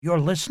You're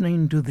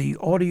listening to the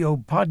audio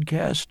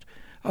podcast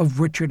of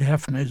Richard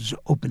Hefner's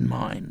Open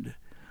Mind.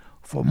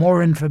 For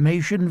more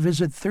information,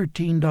 visit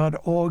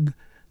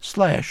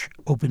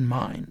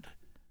 13.org/openmind.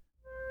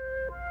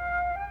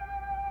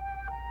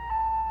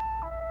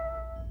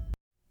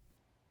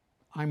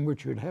 I'm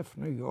Richard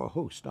Hefner, your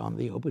host on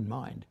The Open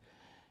Mind,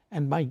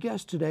 and my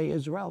guest today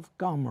is Ralph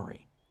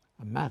Gomory,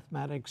 a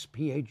mathematics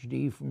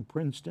PhD from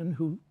Princeton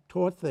who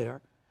taught there,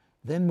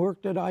 then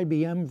worked at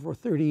IBM for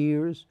 30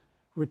 years,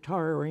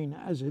 retiring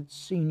as its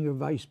senior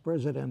vice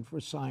president for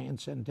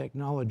science and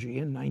technology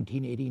in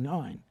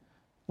 1989,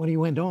 when he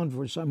went on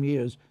for some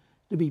years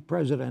to be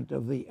president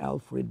of the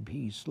Alfred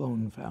P.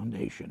 Sloan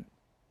Foundation.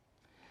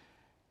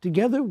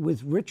 Together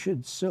with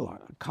Richard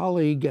Siller, a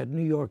colleague at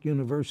New York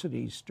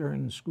University's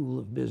Stern School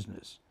of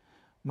Business,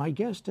 my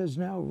guest has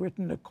now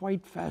written a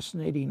quite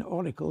fascinating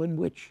article in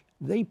which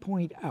they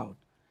point out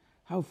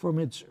how from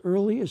its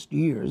earliest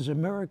years,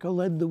 America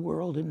led the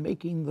world in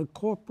making the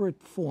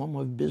corporate form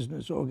of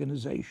business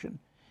organization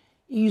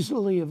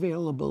easily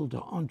available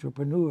to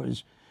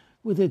entrepreneurs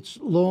with its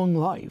long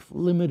life,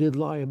 limited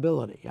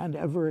liability, and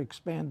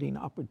ever-expanding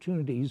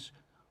opportunities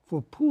for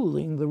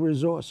pooling the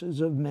resources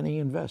of many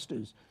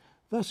investors,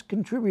 thus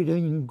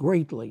contributing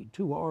greatly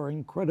to our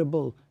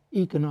incredible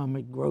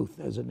economic growth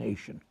as a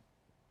nation.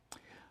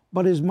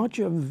 But as much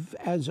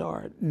as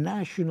our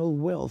national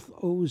wealth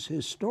owes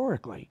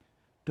historically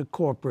to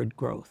corporate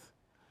growth,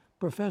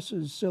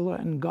 Professors Siller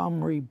and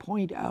Gomory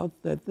point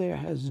out that there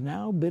has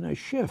now been a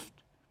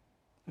shift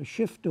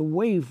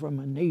away from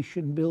a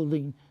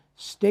nation-building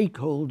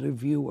stakeholder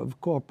view of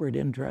corporate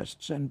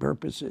interests and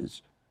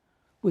purposes,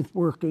 with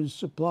workers,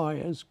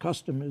 suppliers,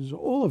 customers,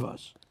 all of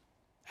us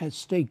as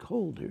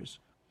stakeholders,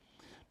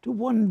 to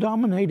one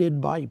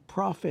dominated by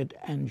profit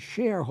and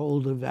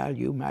shareholder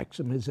value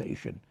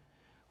maximization,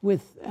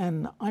 with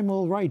an "I'm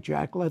all right,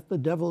 Jack, let the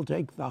devil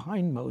take the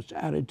hindmost"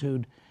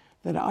 attitude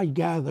that I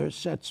gather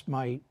sets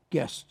my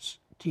guest's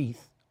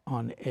teeth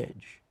on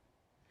edge.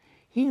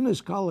 He and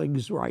his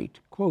colleagues write,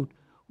 quote,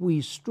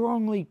 "We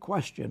strongly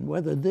question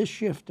whether this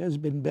shift has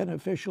been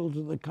beneficial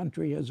to the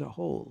country as a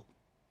whole.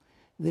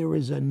 There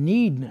is a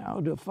need now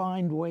to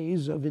find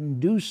ways of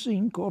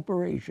inducing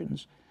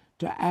corporations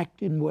to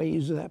act in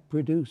ways that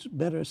produce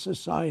better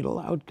societal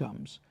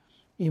outcomes,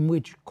 in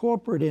which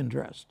corporate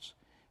interests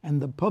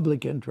and the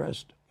public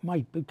interest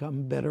might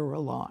become better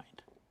aligned."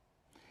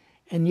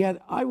 And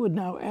yet I would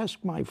now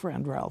ask my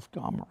friend Ralph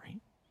Gomory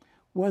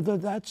whether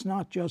that's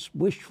not just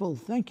wishful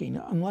thinking,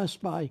 unless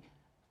by,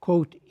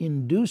 quote,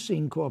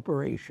 "inducing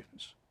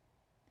corporations,"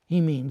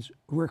 he means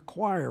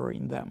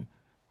requiring them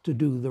to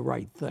do the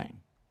right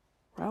thing.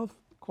 Ralph,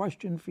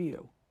 question for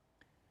you.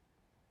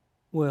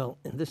 Well,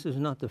 this is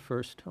not the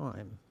first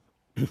time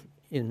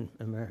in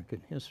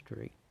American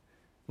history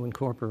when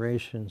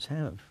corporations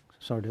have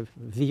sort of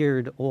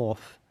veered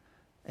off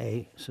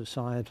a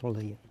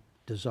societally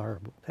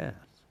desirable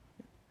path.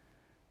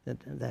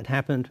 That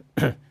happened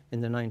in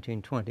the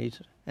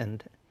 1920s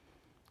and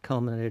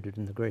culminated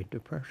in the Great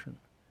Depression.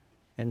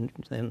 And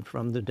then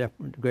from the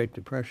Great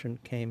Depression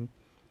came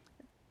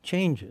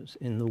changes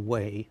in the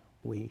way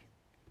we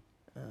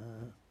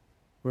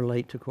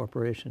relate to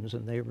corporations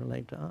and they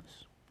relate to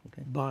us.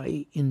 Okay.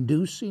 By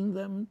inducing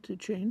them to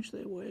change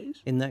their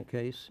ways? In that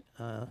case,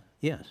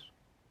 yes.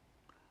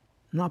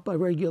 Not by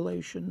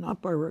regulation, not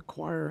by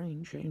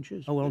requiring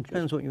changes? Oh, well, it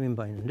depends what you mean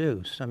by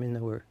induce. I mean,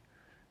 there were,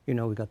 we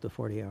got the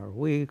 40-hour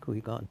week, we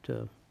got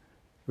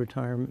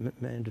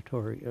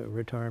mandatory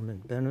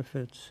retirement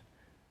benefits.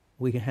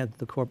 We had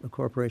the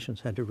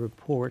corporations had to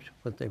report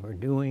what they were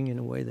doing in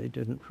a way they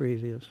didn't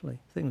previously,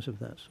 things of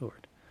that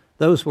sort.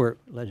 Those were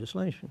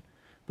legislation.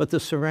 But the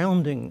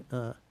surrounding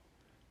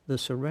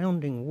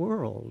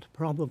world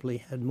probably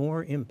had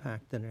more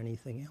impact than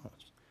anything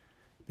else,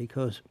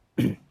 because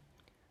when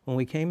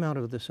we came out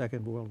of the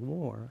Second World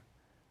War,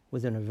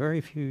 within a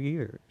very few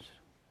years,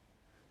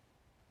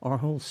 our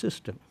whole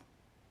system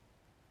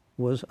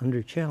was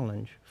under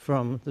challenge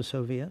from the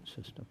Soviet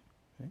system,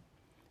 right?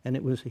 And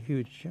it was a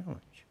huge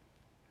challenge.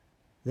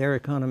 Their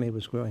economy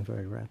was growing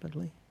very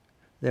rapidly.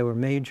 There were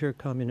major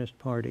communist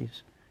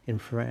parties in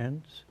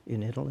France,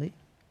 in Italy.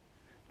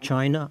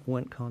 China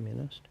went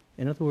communist.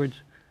 In other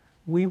words,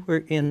 we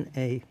were in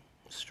a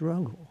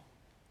struggle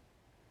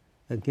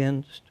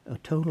against a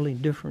totally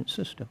different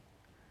system.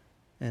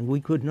 And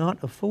we could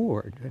not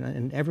afford,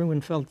 and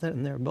everyone felt that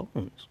in their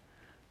bones,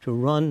 to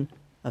run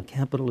a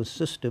capitalist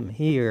system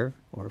here,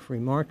 or a free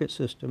market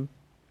system,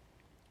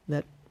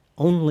 that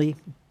only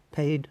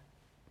paid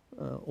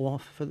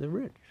off for the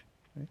rich.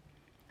 Right?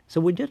 So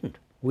we didn't.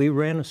 We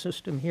ran a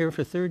system here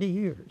for 30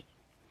 years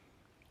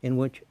in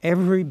which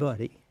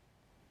everybody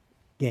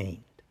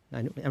gained.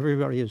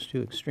 Everybody is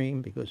too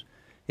extreme because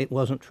it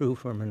wasn't true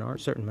for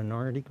certain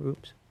minority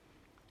groups.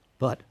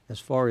 But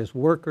as far as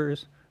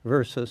workers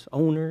versus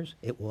owners,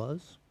 it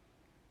was.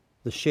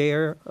 The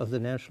share of the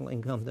national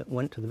income that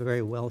went to the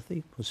very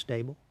wealthy was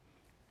stable.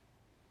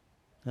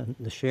 And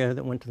the share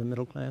that went to the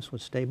middle class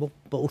was stable.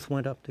 Both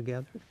went up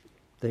together.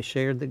 They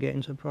shared the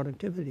gains of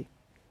productivity.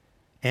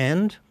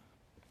 And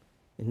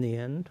in the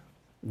end,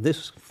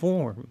 this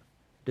form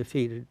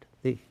defeated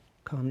the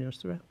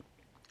communist threat.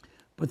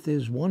 But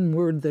there's one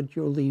word that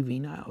you're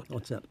leaving out.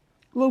 What's that?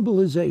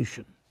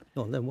 Globalization.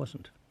 No, there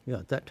wasn't. Yeah,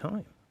 at that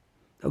time.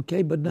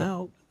 Okay, but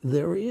now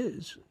there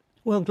is.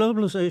 Well,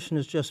 globalization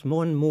is just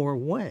one more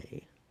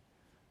way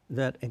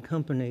that a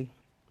company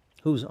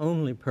whose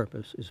only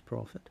purpose is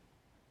profit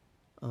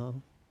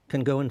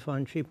can go and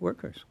find cheap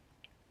workers.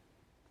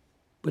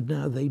 But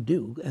now they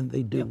do, and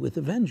they do Yeah. with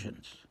a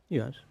vengeance.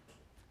 Yes.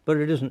 But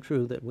it isn't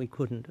true that we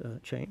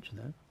couldn't change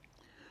that.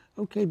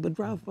 Okay, but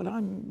Ralph, what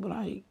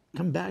I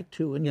come back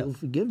to, and Yeah. you'll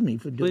forgive me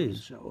for doing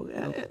Please. so,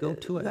 Go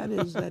to it. that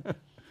is that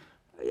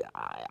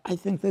I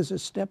think there's a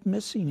step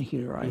missing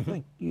here. I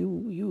think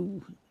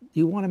you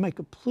want to make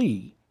a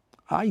plea.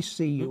 I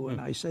see you,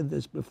 and I said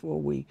this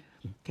before we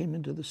came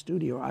into the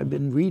studio. I've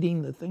been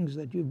reading the things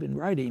that you've been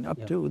writing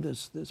up to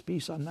this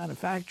piece on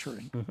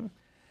manufacturing,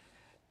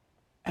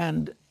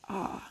 and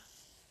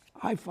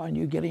I find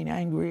you getting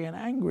angrier and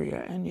angrier,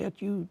 and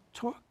yet you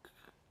talk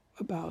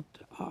about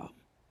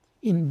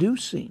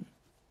inducing.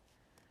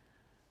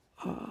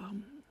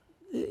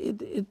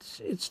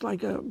 It's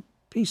like a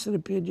piece that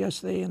appeared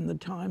yesterday in the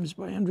Times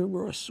by Andrew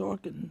Ross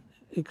Sorkin,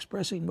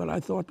 expressing what I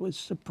thought was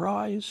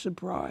surprise,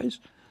 surprise.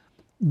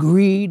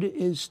 Greed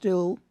is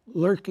still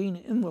lurking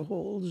in the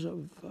halls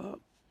of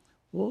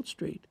Wall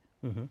Street.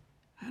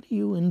 How do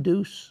you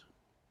induce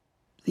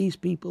these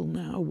people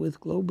now with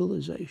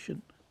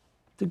globalization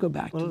to go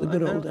back to the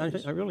good old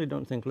days? I really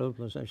don't think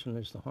globalization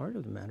is the heart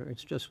of the matter.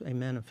 It's just a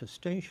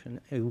manifestation,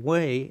 a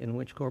way in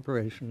which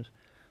corporations,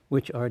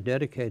 which are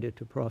dedicated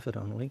to profit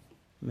only,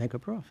 make a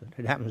profit.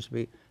 It happens to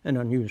be an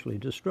unusually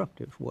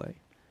destructive way.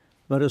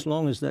 But as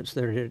long as that's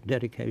their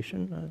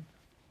dedication,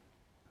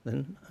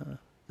 then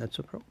that's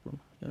a problem.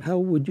 Yeah. How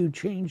would you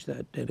change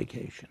that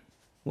dedication?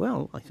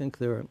 Well, I think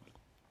there are,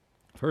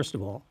 first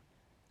of all,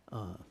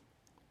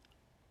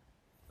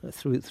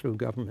 through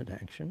government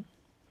action,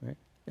 right?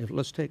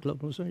 Let's take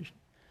globalization.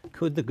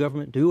 Could the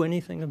government do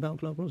anything about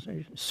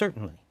globalization?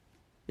 Certainly,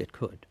 it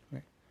could,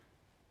 right?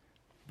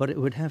 But it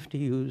would have to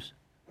use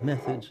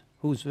methods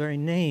whose very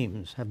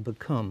names have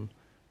become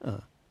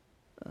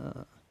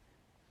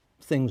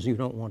things you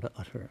don't want to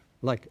utter,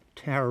 like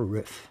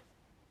tariff.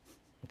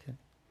 Okay?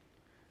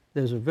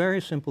 There's a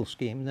very simple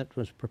scheme that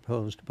was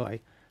proposed by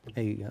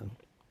a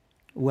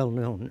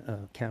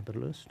well-known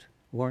capitalist,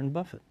 Warren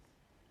Buffett,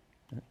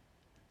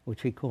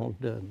 which he called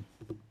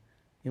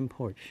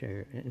import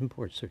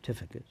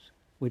certificates,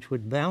 which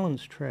would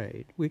balance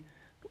trade.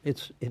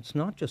 It's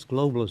not just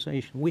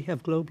globalization. We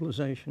have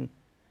globalization,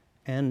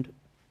 and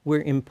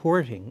we're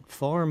importing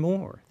far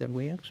more than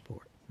we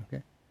export.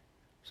 Okay,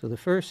 so the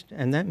first,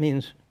 and that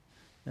means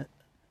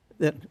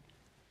that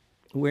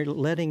we're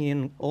letting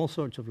in all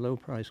sorts of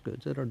low-price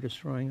goods that are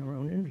destroying our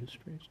own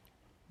industries.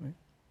 Right?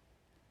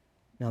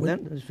 Now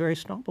that is very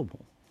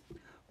stoppable.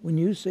 When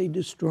you say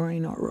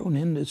destroying our own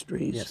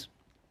industries, Yes.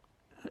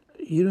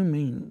 You don't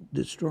mean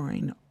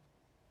destroying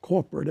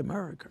corporate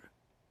America.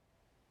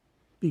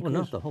 Well,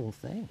 not the whole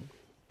thing.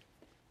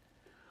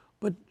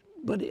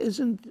 But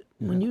isn't,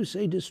 when you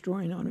say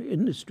destroying our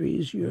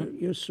industries,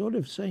 you're sort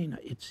of saying,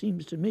 it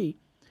seems to me,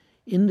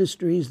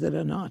 industries that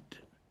are not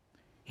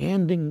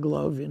hand in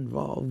glove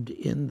involved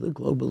in the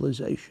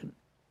globalization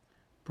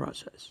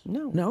process.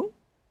 No. No?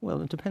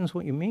 Well, it depends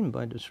what you mean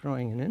by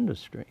destroying an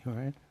industry, all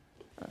right?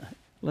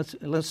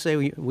 Let's say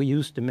we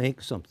used to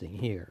make something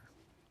here,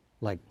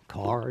 like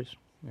cars,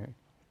 right?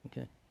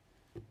 Okay.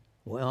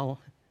 Well,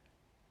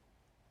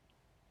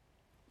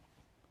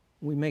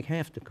 we make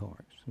half the cars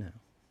now,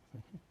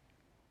 okay?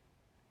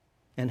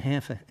 And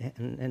half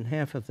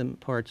of the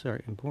parts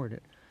are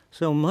imported.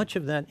 So much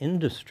of that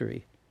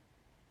industry,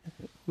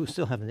 we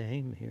still have a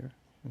name here,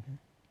 okay?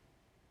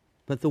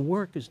 But the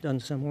work is done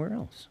somewhere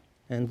else,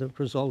 and the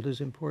result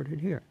is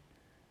imported here.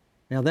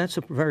 Now that's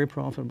a very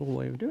profitable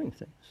way of doing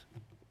things.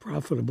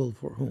 Profitable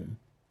for whom?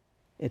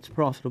 It's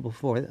profitable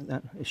for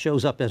that. It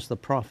shows up as the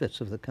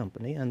profits of the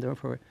company, and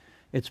therefore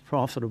it's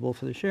profitable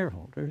for the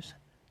shareholders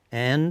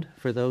and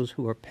for those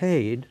who are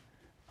paid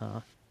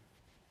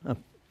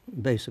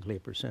basically a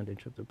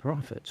percentage of the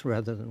profits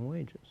rather than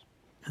wages.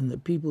 And the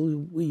people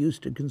who we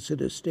used to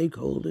consider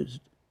stakeholders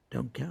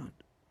don't count.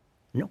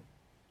 No.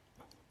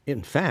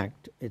 In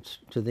fact, it's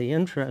to the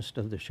interest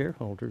of the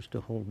shareholders to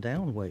hold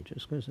down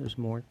wages because there's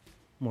more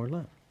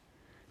left.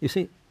 You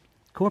see,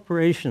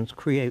 corporations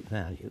create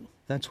value.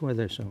 That's why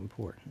they're so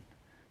important.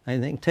 I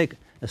think take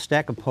a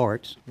stack of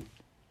parts,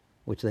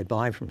 which they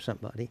buy from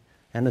somebody,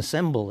 and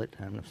assemble it,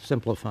 I'm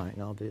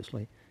simplifying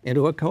obviously,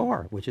 into a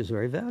car, which is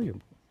very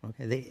valuable.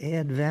 Okay, they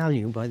add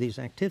value by these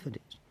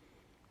activities.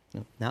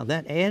 Now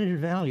that added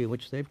value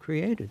which they've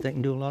created, they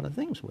can do a lot of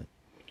things with.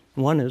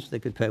 One is they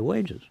could pay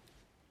wages.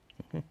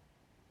 Okay?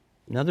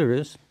 Another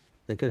is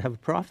they could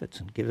have profits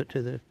and give it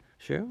to the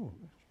shareholders.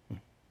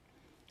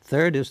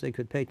 Third is they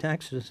could pay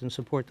taxes and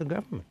support the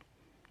government.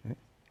 Right?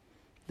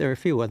 There are a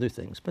few other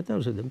things, but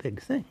those are the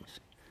big things.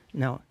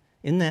 Now,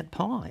 in that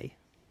pie,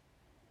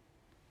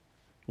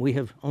 we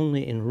have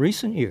only in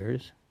recent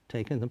years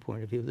taken the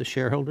point of view the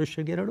shareholders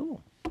should get it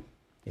all.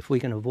 If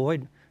we can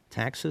avoid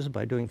taxes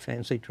by doing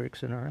fancy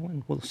tricks in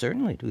Ireland? We'll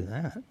certainly do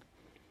that.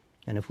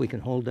 And if we can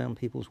hold down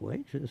people's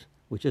wages,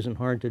 which isn't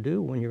hard to do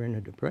when you're in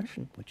a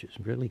depression, which is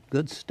really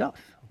good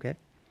stuff, okay?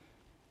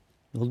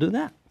 We'll do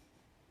that.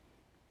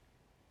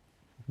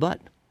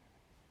 But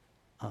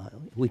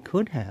we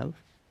could have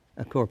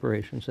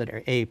corporations that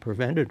are, A,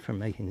 prevented from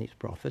making these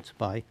profits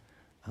by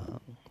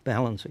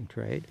balancing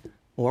trade,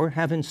 or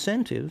have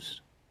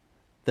incentives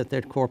that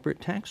their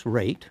corporate tax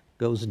rate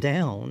goes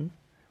down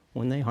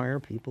when they hire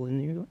people in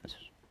the U.S.,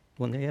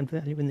 when they add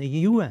value in the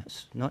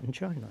U.S., not in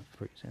China,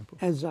 for example.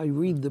 As I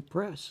read the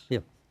press,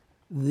 Yeah.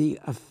 the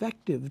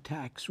effective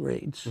tax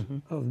rates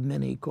of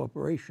many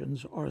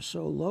corporations are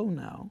so low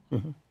now,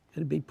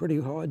 it'd be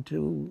pretty hard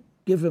to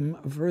give them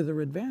a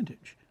further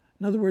advantage.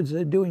 In other words,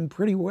 they're doing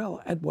pretty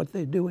well at what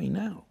they're doing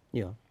now,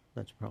 Yeah,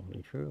 that's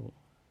probably true.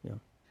 Yeah.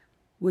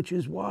 which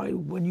is why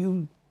when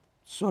you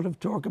sort of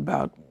talk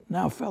about,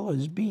 now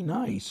fellas, be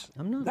nice,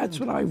 I'm not that's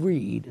what I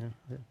read.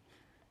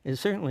 It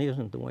certainly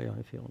isn't the way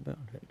I feel about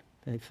it.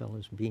 Hey,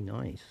 fellas, be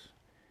nice.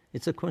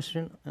 It's a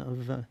question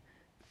of,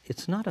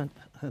 it's not a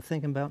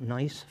thing about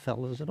nice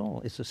fellas at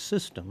all. It's a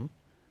system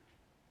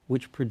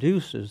which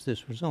produces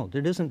this result.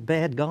 It isn't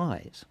bad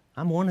guys.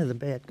 I'm one of the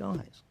bad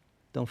guys.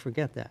 Don't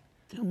forget that.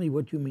 Tell me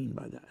what you mean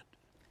by that.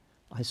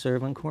 I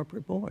serve on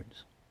corporate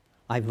boards.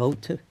 I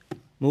vote to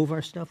move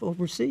our stuff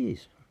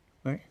overseas,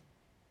 right?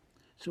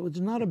 So it's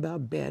not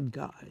about bad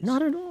guys.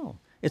 Not at all.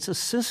 It's a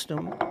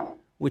system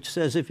which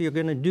says if you're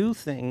going to do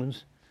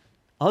things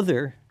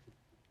other,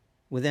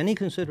 with any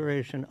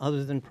consideration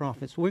other than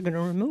profits, we're going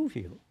to remove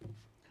you.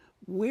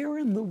 Where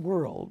in the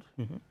world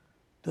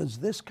does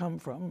this come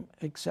from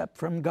except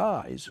from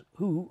guys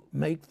who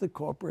make the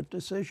corporate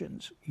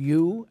decisions,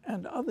 you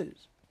and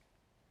others?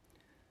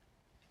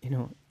 You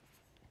know,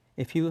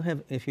 if you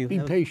Be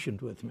have,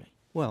 patient with me.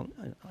 well,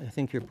 I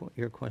think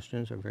your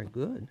questions are very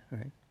good,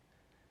 right?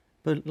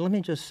 But let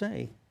me just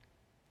say,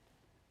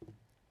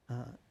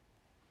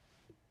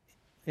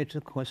 it's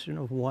a question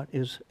of what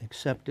is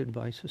accepted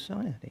by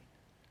society.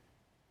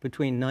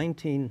 Between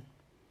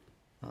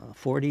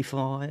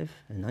 1945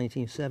 and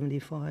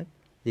 1975,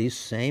 these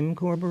same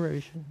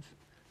corporations,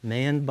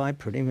 manned by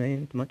pretty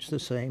much the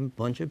same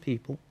bunch of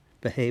people,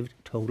 behaved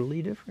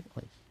totally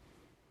differently.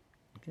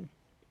 Okay?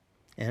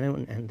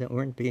 And they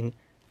weren't being,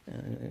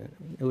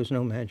 there was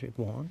no magic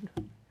wand.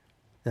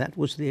 That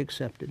was the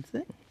accepted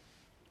thing.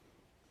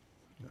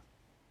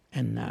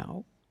 And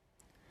now?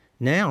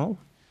 Now,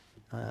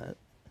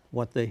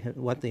 what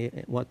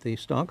the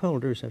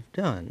stockholders have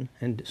done,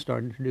 and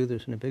started to do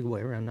this in a big way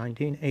around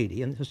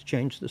 1980, and this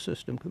changed the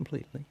system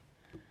completely,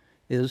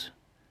 is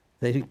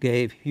they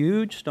gave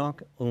huge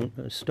stock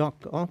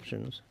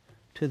options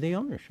to the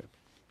ownership.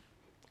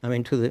 I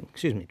mean, to the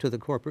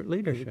corporate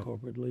leadership. The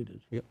corporate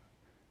leaders. Yep.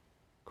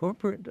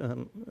 Corporate,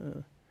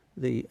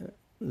 the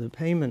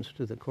payments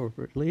to the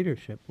corporate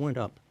leadership went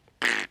up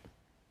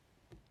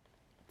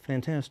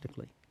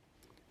fantastically,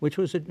 which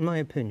was, in my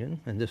opinion,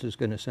 and this is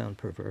going to sound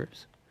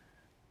perverse,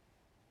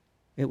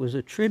 it was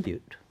a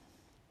tribute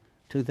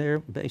to their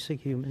basic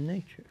human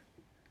nature.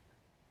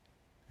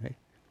 Right?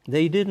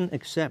 They didn't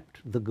accept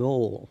the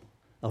goal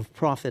of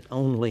profit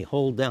only,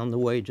 hold down the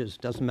wages,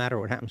 doesn't matter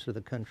what happens to the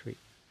country,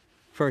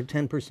 for a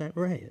 10%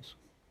 raise.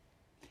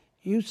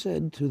 You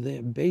said to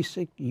their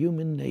basic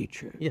human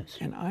nature. Yes.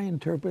 And I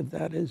interpret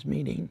that as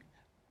meaning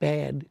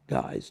bad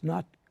guys,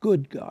 not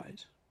good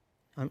guys.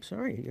 I'm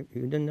sorry,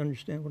 you didn't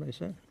understand what I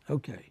said.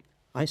 Okay.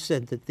 I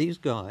said that these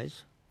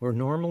guys were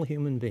normal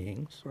human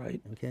beings. Right.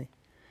 Okay?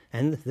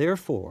 And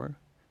therefore,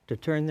 to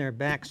turn their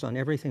backs on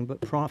everything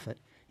but profit,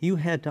 you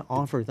had to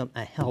offer them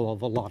a hell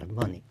of a lot of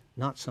money,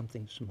 not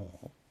something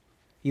small.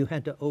 You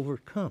had to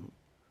overcome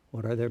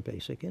what are their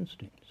basic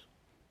instincts.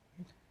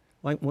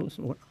 Like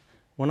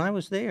when I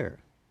was there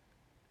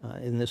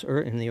in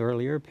the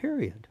earlier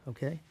period,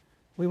 okay,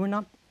 we were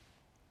not.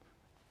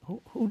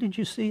 Who did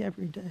you see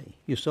every day?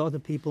 You saw the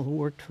people who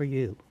worked for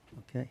you,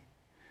 okay?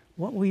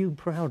 What were you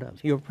proud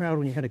of? You were proud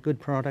when you had a good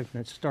product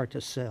and it started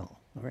to sell,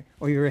 all right?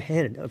 Or you're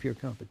ahead of your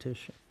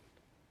competition.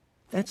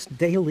 That's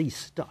daily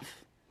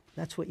stuff.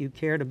 That's what you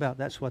cared about.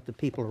 That's what the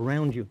people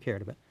around you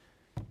cared about.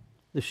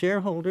 The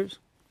shareholders,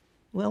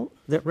 well,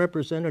 their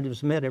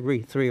representatives met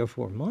every 3 or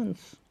 4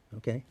 months,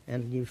 okay?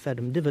 And you fed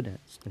them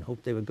dividends and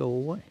hoped they would go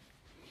away.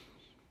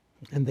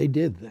 And they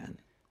did then.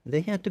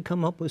 They had to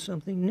come up with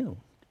something new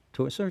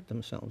to assert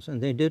themselves,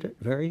 and they did it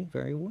very,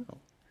 very well.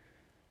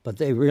 But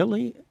they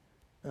really,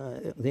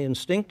 the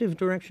instinctive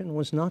direction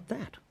was not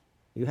that.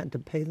 You had to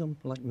pay them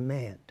like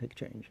mad to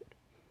change it.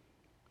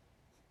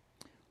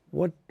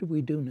 What do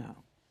we do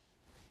now?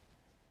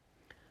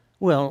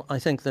 Well, I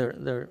think there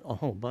are a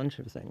whole bunch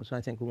of things.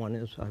 I think one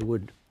is I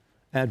would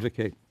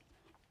advocate,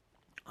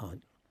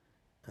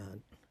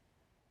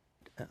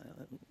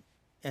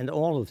 and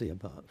all of the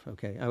above,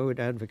 okay? I would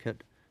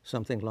advocate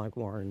something like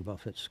Warren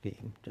Buffett's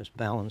scheme, just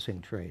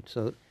balancing trade.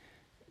 So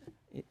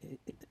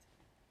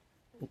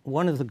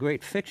one of the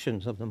great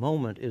fictions of the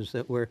moment is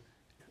that we're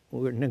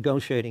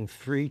negotiating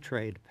free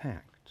trade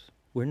pacts.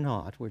 We're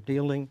not. We're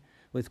dealing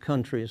with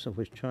countries, of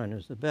which China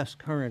is the best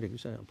current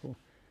example,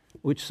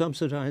 which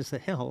subsidize the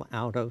hell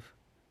out of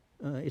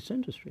its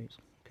industries.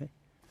 Okay,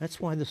 that's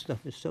why the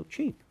stuff is so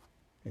cheap.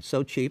 It's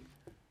so cheap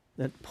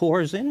that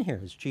pours in here.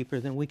 It's cheaper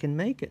than we can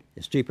make it.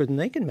 It's cheaper than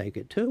they can make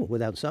it too,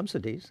 without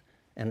subsidies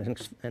and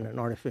an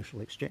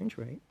artificial exchange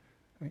rate.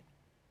 Right?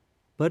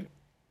 But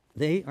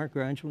they are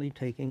gradually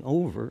taking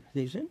over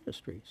these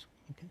industries.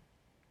 Okay,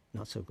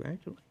 not so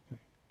gradually. Right?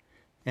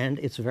 And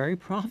it's very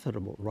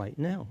profitable right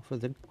now for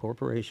the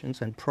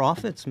corporations, and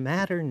profits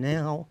matter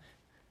now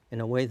in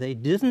a way they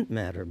didn't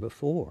matter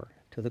before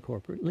to the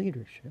corporate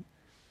leadership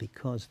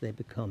because they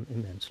become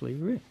immensely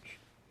rich.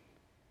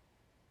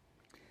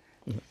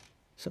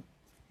 So,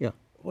 yeah.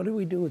 What do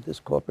we do with this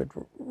corporate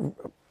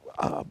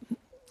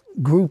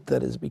group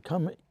that has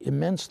become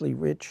immensely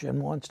rich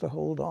and wants to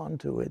hold on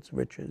to its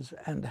riches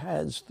and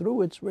has,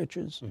 through its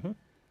riches,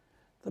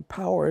 the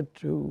power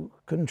to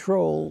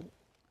control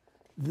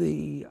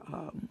the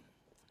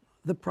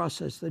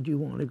process that you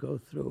want to go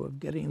through of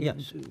getting them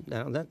Yes.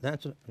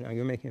 to... Now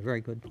you're making a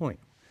very good point.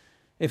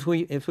 If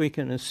we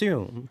can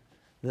assume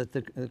that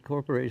the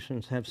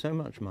corporations have so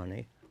much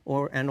money,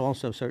 and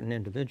also certain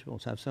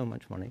individuals have so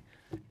much money,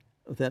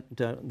 that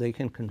they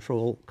can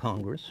control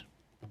Congress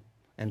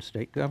and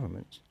state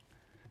governments,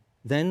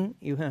 then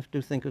you have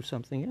to think of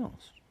something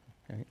else.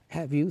 Okay?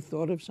 Have you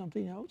thought of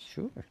something else?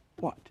 Sure.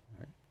 What?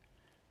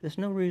 There's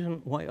no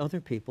reason why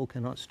other people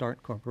cannot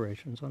start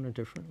corporations on a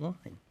different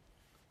line.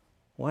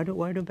 Why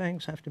do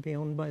banks have to be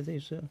owned by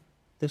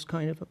this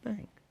kind of a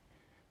bank?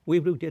 We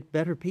would get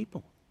better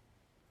people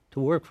to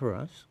work for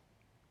us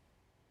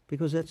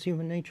because that's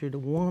human nature to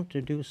want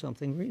to do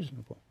something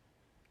reasonable.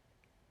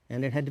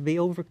 And it had to be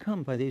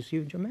overcome by these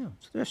huge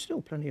amounts. There's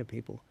still plenty of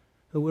people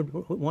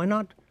why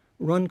not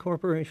run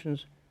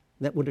corporations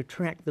that would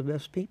attract the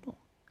best people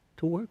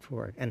to work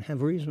for it and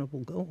have reasonable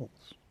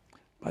goals?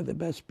 By the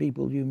best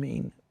people, you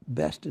mean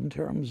best in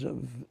terms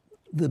of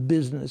the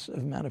business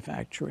of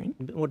manufacturing?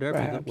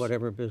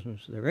 Whatever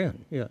business they're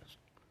in, yes,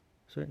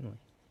 certainly.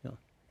 Yeah.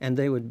 And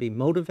they would be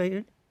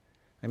motivated.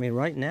 I mean,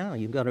 right now,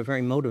 you've got a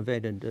very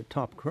motivated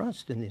top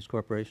crust in these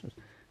corporations.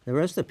 The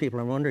rest of the people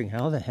are wondering,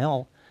 how the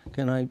hell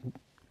can I,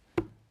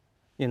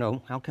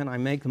 how can I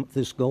make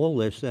this goal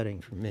they're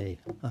setting for me?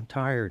 I'm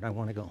tired, I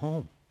want to go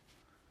home.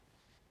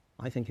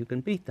 I think you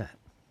can beat that.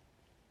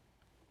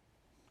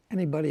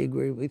 Anybody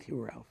agree with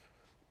you, Ralph?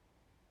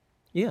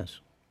 Yes.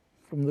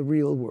 From the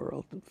real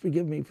world.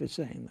 Forgive me for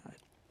saying that.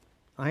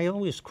 I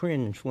always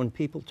cringe when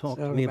people talk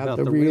to So me about about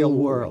the the real real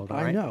world.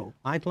 world. I know.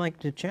 I'd like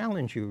to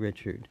challenge you,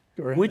 Richard.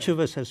 Go ahead. Which of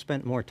us has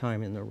spent more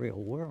time in the real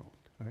world?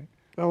 All right?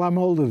 Well, I'm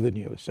older than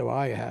you, so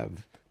I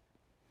have.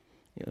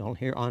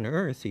 Here on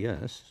Earth,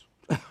 yes.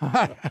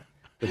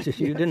 But if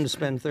you didn't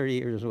spend 30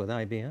 years with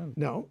IBM.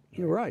 No,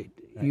 you're right.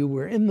 You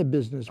were in the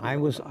business world. I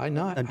was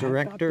not a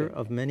director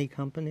of many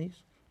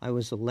companies. I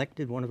was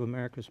elected one of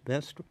America's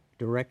best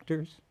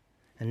directors.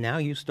 And now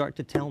you start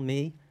to tell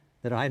me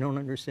that I don't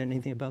understand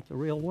anything about the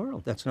real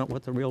world. That's not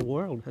what the real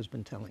world has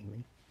been telling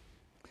me.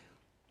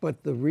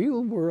 But the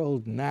real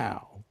world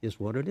now is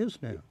what it is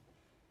now.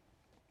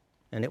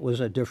 And it was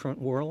a different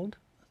world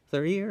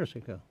 30 years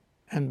ago.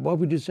 And what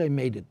would you say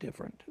made it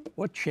different?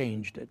 What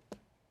changed it?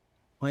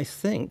 I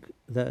think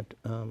that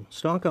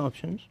stock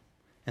options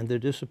and the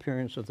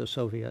disappearance of the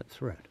Soviet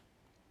threat,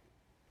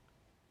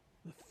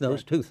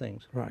 those two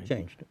things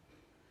changed it.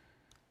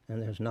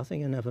 And there's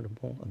nothing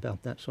inevitable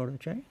about that sort of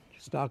change.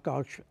 Stock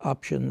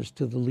options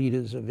to the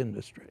leaders of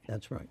industry.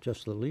 That's right,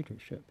 just the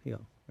leadership, yeah,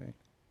 right.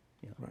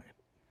 Yeah. Right.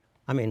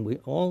 I mean, we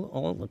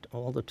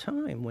all the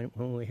time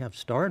when we have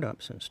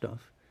startups and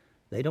stuff,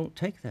 they don't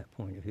take that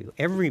point of view.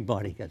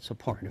 Everybody gets a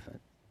part of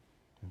it,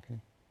 okay?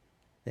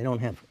 They don't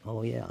have,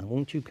 oh yeah,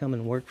 won't you come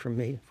and work for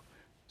me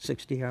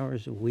 60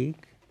 hours a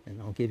week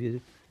and I'll give you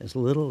as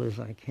little as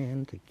I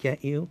can to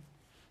get you?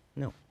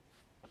 No.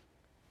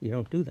 You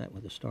don't do that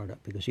with a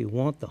startup because you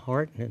want the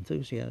heart and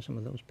enthusiasm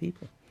of those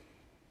people.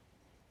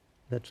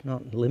 That's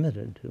not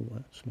limited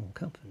to small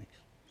companies.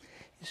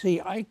 You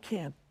see, I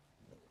can't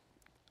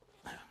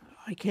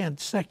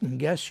second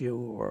guess you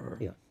or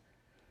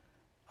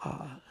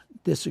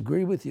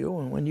disagree with you.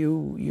 And when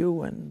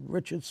you and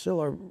Richard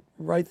Siller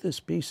write this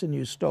piece and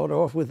you start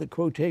off with a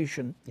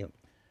quotation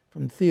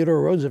from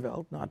Theodore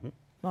Roosevelt, not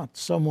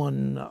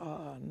someone,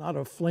 not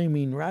a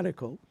flaming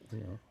radical,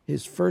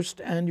 his first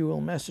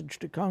annual message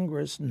to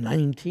Congress,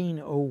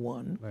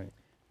 1901,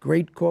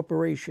 great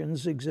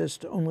corporations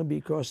exist only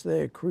because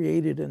they are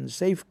created and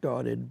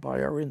safeguarded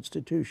by our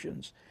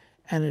institutions,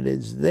 and it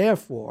is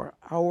therefore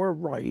our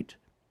right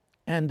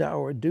and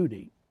our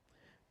duty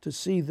to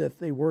see that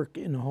they work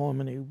in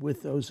harmony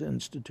with those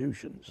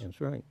institutions.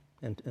 That's right.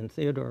 And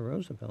Theodore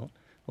Roosevelt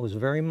was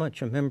very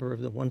much a member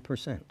of the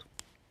 1%,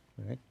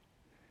 right?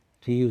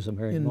 To use a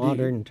very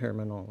modern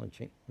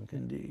terminology. Okay?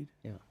 Indeed.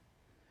 Yeah.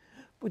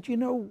 But you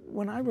know,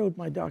 when I wrote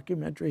my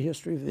documentary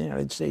history of the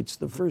United States,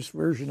 the first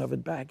version of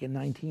it back in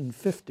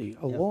 1950,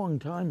 a long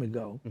time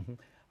ago,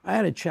 I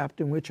had a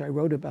chapter in which I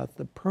wrote about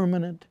the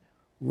permanent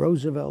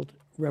Roosevelt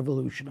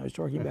Revolution. I was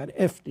talking about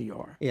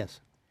FDR. Yes.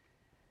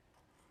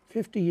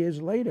 50 years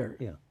later,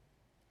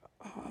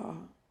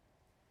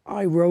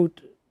 I wrote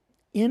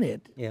in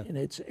it, Yeah. in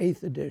its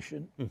 8th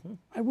edition, Mm-hmm.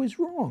 I was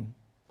wrong.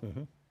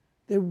 Mm-hmm.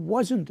 There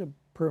wasn't a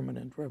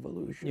permanent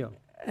revolution. Yeah.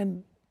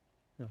 And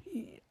Yeah.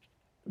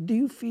 do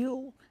you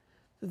feel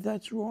that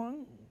that's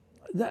wrong?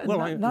 That, Well,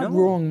 not no.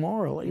 wrong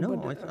morally, No,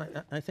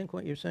 but I think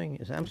what you're saying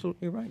is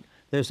absolutely right.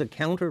 There's a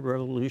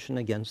counter-revolution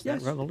against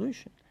Yes. that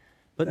revolution.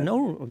 But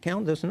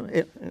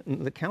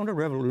the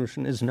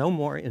counter-revolution is no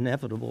more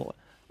inevitable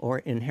or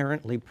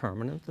inherently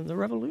permanent than the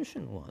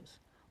revolution was.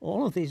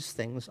 All of these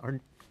things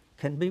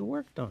can be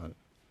worked on.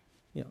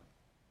 Yeah.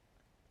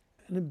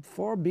 and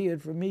far be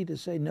it for me to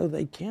say, no,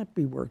 they can't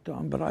be worked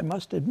on, but I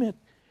must admit,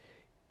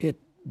 it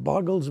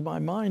boggles my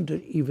mind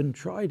to even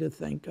try to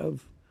think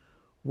of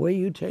where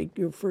you take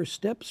your first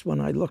steps when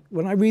I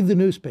read the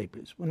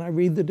newspapers, when I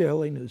read the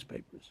daily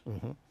newspapers.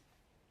 Mm-hmm.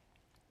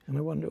 And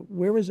I wonder,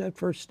 where is that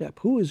first step?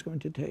 Who is going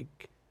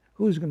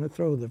to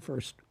throw the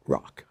first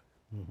rock?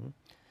 Mm-hmm.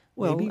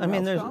 Well, Maybe I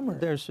mean, Ralph Dahmer.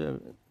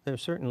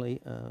 there's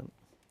certainly,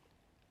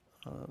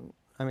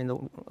 I mean, the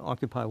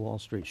Occupy Wall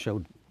Street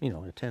showed,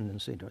 a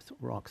tendency to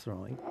rock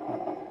throwing.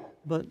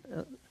 But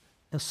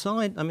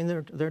I mean,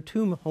 there are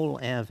two whole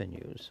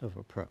avenues of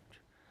approach.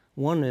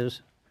 One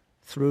is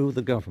through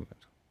the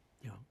government.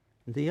 Yeah.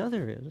 The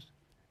other is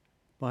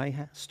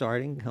by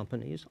starting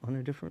companies on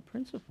a different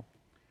principle.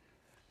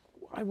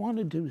 I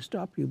wanted to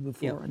stop you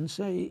before Yeah. and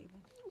say,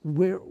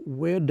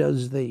 where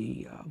does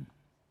the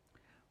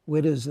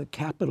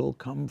capital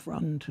come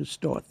from to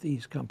start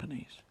these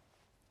companies?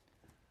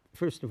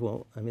 First of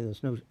all, I mean,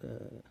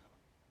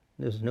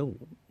 there's no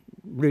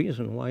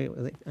reason why.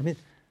 I mean,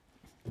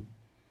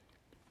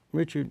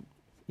 Richard,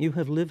 you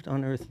have lived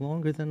on Earth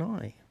longer than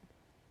I,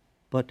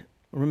 but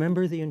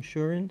remember the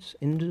insurance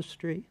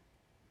industry?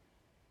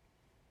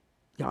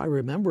 Yeah, I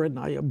remember it and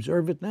I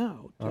observe it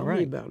now. Tell All right.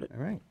 me about it.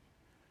 All right.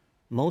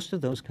 Most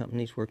of those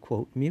companies were,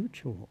 quote,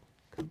 mutual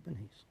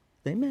companies.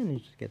 They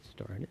managed to get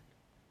started.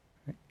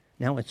 Right?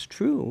 Now, it's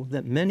true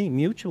that many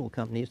mutual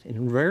companies,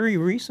 and very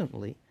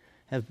recently,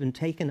 have been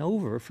taken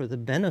over for the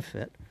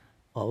benefit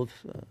of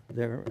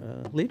their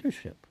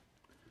leadership.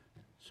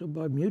 So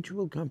by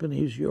mutual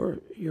companies,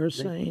 you're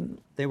saying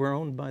They were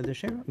owned by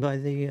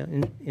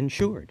the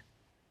insured.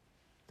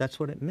 That's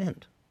what it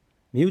meant.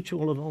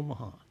 Mutual of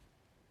Omaha.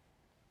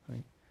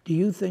 Right? do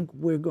you think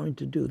we're going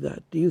to do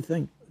that? Do you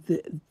think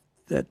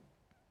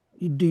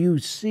do you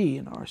see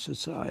in our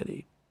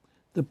society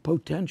the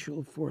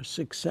potential for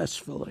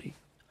successfully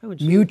I would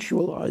say,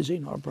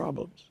 mutualizing our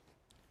problems?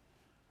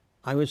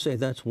 I would say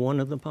that's one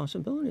of the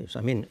possibilities.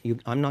 I mean,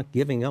 I'm not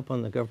giving up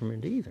on the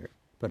government either,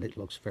 but it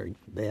looks very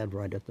bad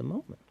right at the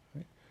moment.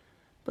 Right?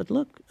 But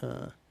look,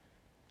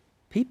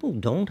 people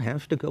don't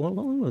have to go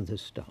along with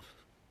this stuff.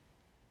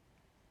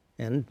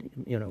 And,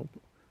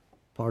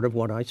 part of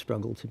what I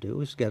struggle to do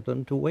is get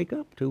them to wake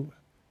up to.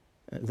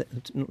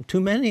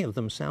 Too many of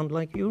them sound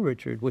like you,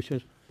 Richard, which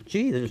is,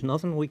 gee, there's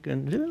nothing we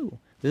can do.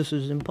 This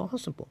is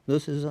impossible.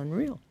 This is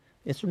unreal.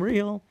 It's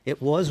real.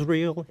 It was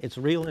real. It's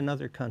real in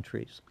other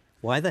countries.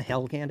 Why the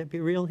hell can't it be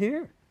real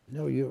here?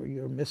 No,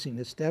 you're missing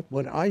a step.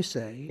 What I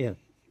say, Yeah.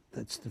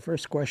 that's the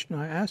first question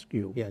I ask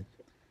you. Yeah.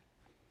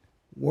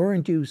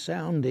 Weren't you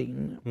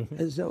sounding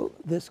as though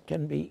this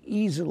can be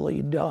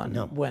easily done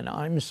No. when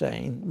I'm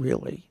saying,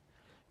 really,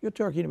 you're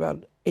talking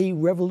about a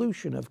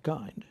revolution of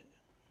kind?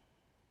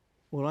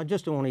 Well, I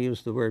just don't want to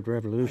use the word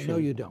revolution. I know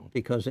you don't.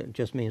 Because it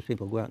just means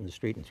people go out in the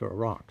street and throw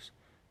rocks.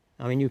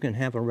 I mean, you can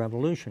have a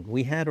revolution.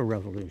 We had a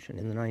revolution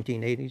in the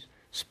 1980s,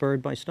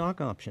 spurred by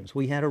stock options.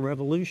 We had a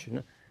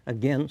revolution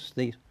against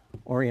the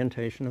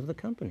orientation of the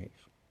companies,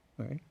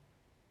 right?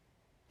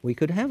 We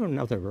could have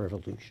another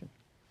revolution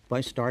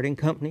by starting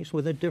companies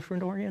with a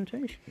different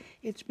orientation.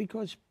 It's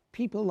because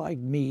people like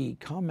me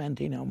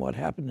commenting on what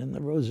happened in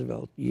the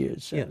Roosevelt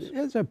years said, Yes.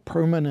 it's a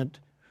permanent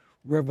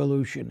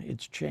revolution,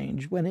 it's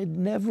changed, when it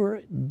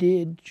never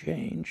did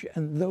change.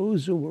 And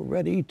those who were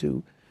ready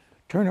to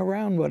turn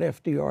around what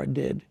FDR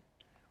did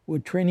were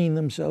training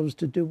themselves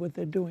to do what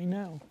they're doing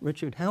now.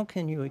 Richard, how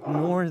can you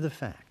ignore the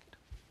fact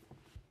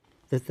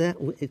that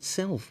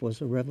itself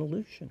was a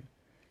revolution?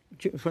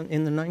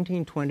 In the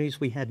 1920s,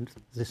 we had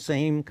the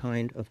same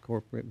kind of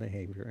corporate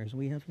behavior as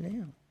we have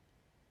now.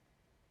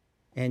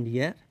 And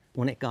yet,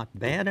 when it got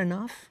bad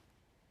enough,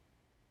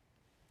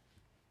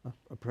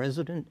 a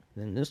president,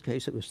 in this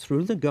case it was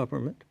through the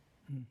government,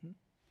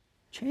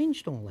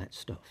 changed all that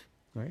stuff,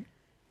 right?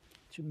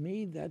 To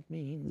me, that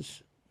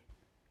means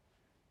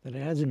that it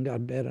hasn't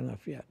got bad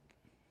enough yet.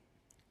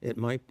 It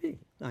might be.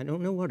 I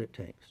don't know what it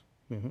takes.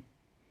 When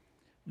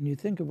you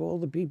think of all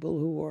the people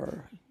who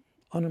are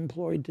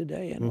unemployed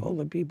today and all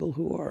the people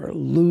who are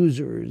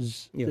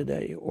losers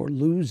today or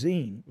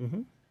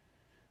losing,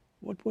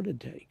 what would it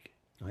take?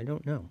 I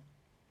don't know.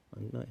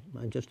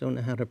 I just don't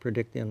know how to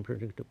predict the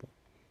unpredictable.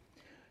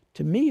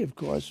 To me, of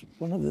course,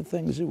 one of the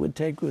things it would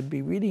take would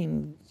be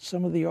reading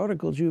some of the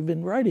articles you've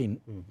been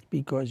writing,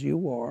 because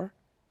you are,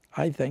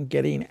 I think,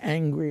 getting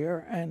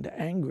angrier and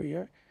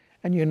angrier,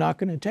 and you're not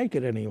going to take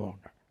it any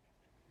longer.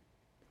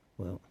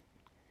 Well,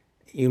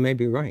 you may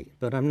be right,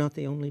 but I'm not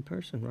the only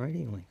person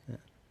writing like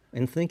that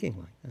and thinking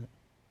like that.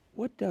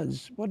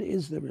 What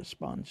is the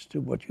response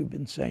to what you've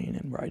been saying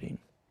and writing?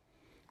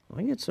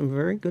 I get some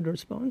very good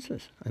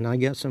responses, and I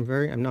get some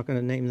very, I'm not going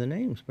to name the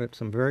names, but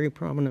some very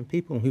prominent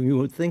people who you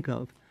would think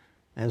of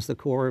as the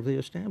core of the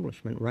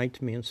establishment write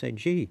to me and say,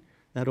 gee,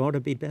 that ought to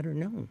be better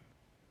known.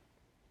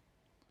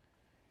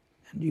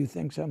 And do you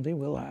think something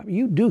will happen?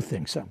 You do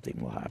think something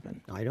will happen.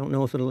 I don't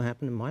know if it'll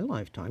happen in my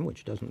lifetime,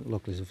 which doesn't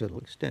look as if it'll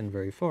extend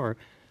very far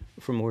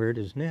from where it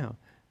is now.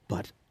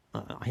 But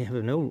I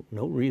have no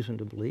reason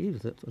to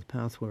believe that the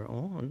path we're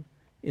on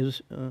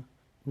is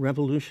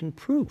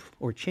revolution-proof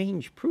or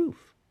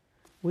change-proof.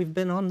 We've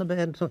been on the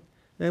bad side.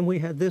 Then we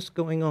had this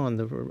going on,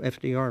 the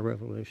FDR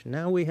revolution.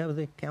 Now we have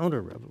the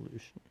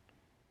counter-revolution.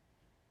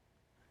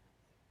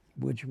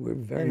 Which we're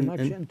very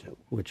much into.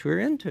 Which we're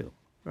into,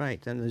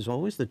 right. And there's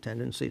always the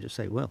tendency to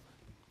say, well,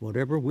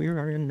 whatever we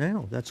are in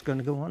now, that's going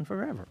to go on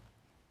forever.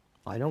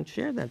 I don't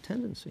share that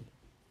tendency.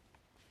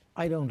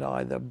 I don't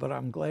either, but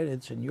I'm glad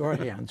it's in your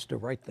hands to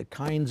write the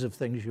kinds of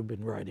things you've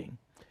been writing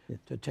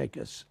to take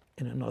us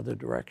in another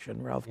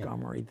direction. Ralph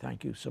Gomory,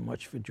 thank you so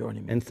much for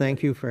joining me. And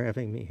thank you for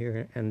having me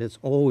here, and it's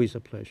always a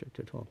pleasure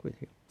to talk with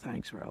you.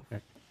 Thanks, Ralph.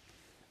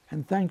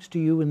 And thanks to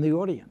you in the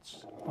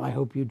audience. I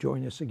hope you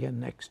join us again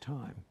next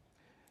time.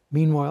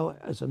 Meanwhile,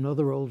 as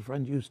another old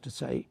friend used to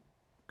say,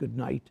 good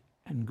night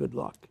and good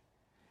luck.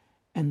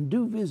 And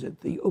do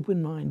visit the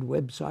Open Mind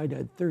website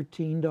at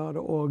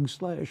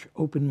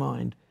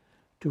 13.org/openmind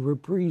to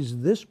reprise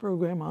this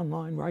program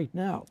online right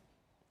now,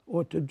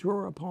 or to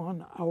draw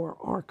upon our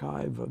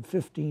archive of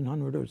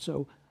 1,500 or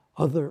so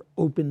other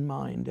Open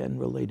Mind and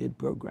related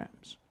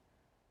programs.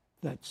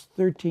 That's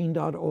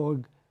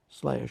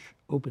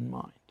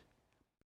 13.org/openmind.